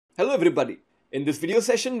Hello everybody. In this video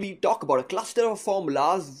session, we talk about a cluster of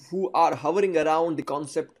formulas who are hovering around the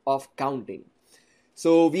concept of counting.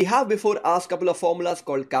 So we have before us a couple of formulas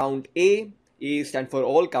called count A. A stands for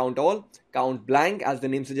all, count blank, as the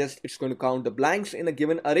name suggests, it's going to count the blanks in a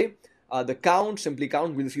given array. The count, simply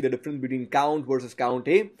count, we'll see the difference between count versus count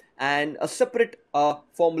A, and a separate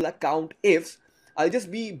formula COUNTIFS. I'll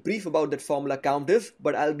just be brief about that formula COUNTIFS,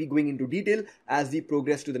 but I'll be going into detail as we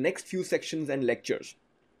progress to the next few sections and lectures.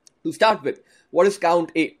 To start with, what is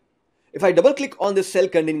count A? If I double click on this cell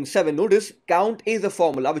containing 7, notice count A is a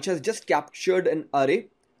formula which has just captured an array,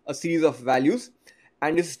 a series of values,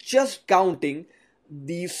 and is just counting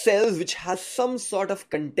the cells which has some sort of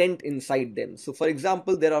content inside them. So for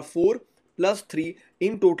example, there are 4 plus 3,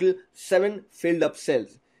 in total 7 filled up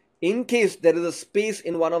cells. In case there is a space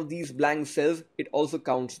in one of these blank cells, it also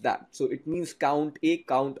counts that. So it means count A,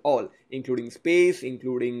 count all, including space,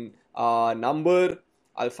 including number,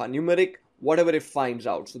 alphanumeric, whatever it finds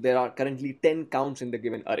out. So there are currently 10 counts in the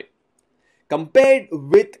given array. Compared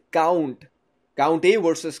with count A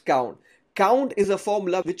versus count is a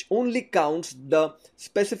formula which only counts the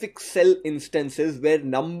specific cell instances where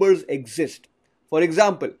numbers exist. For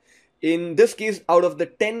example, in this case, out of the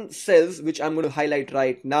 10 cells which I'm going to highlight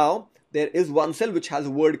right now, there is one cell which has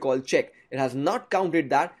a word called check. It has not counted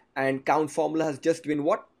that, and count formula has just given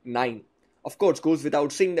what? 9. Of course, goes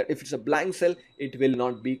without saying that if it's a blank cell, it will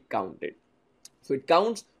not be counted. So it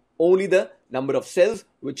counts only the number of cells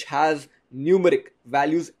which has numeric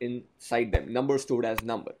values inside them, number stored as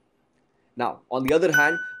number. Now, on the other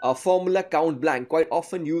hand, a formula count blank, quite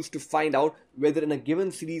often used to find out whether in a given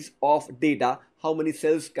series of data, how many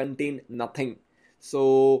cells contain nothing.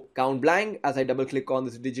 So count blank, as I double click on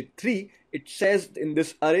this digit 3, it says in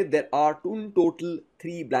this array there are in total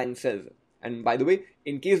 3 blank cells. And by the way,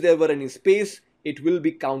 in case there were any space, it will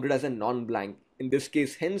be counted as a non-blank. In this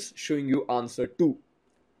case, hence showing you answer 2.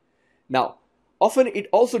 Now, often it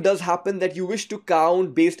also does happen that you wish to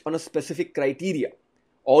count based on a specific criteria.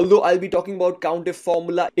 Although I'll be talking about COUNTIF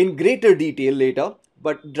formula in greater detail later,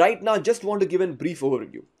 but right now just want to give a brief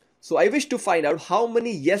overview. So I wish to find out how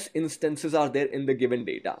many yes instances are there in the given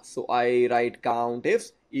data. So I write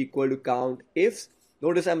COUNTIFS equal to COUNTIFS.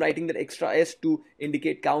 Notice I'm writing that extra s to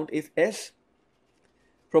indicate COUNTIFS.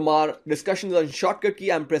 From our discussions on shortcut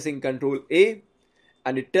key, I'm pressing Ctrl A,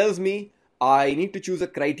 and it tells me I need to choose a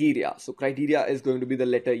criteria. So criteria is going to be the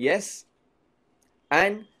letter yes,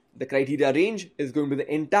 and the criteria range is going to be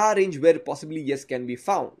the entire range where possibly yes can be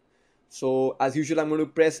found. So as usual, I'm going to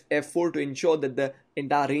press F4 to ensure that the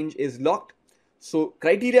entire range is locked. So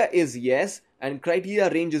criteria is yes, and criteria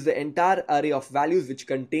range is the entire array of values which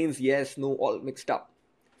contains yes, no, all mixed up.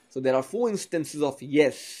 So there are 4 instances of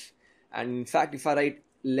yes, and in fact if I write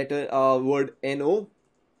word no,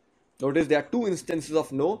 notice there are 2 instances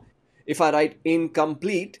of no. If I write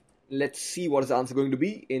incomplete, let's see what is the answer going to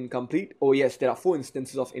be. Incomplete. Oh yes, there are 4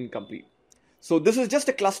 instances of incomplete. So this is just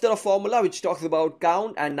a cluster of formula which talks about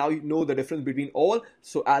count, and now you know the difference between all.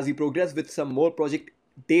 So as we progress with some more project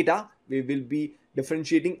data, we will be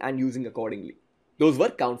differentiating and using accordingly. Those were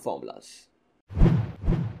count formulas.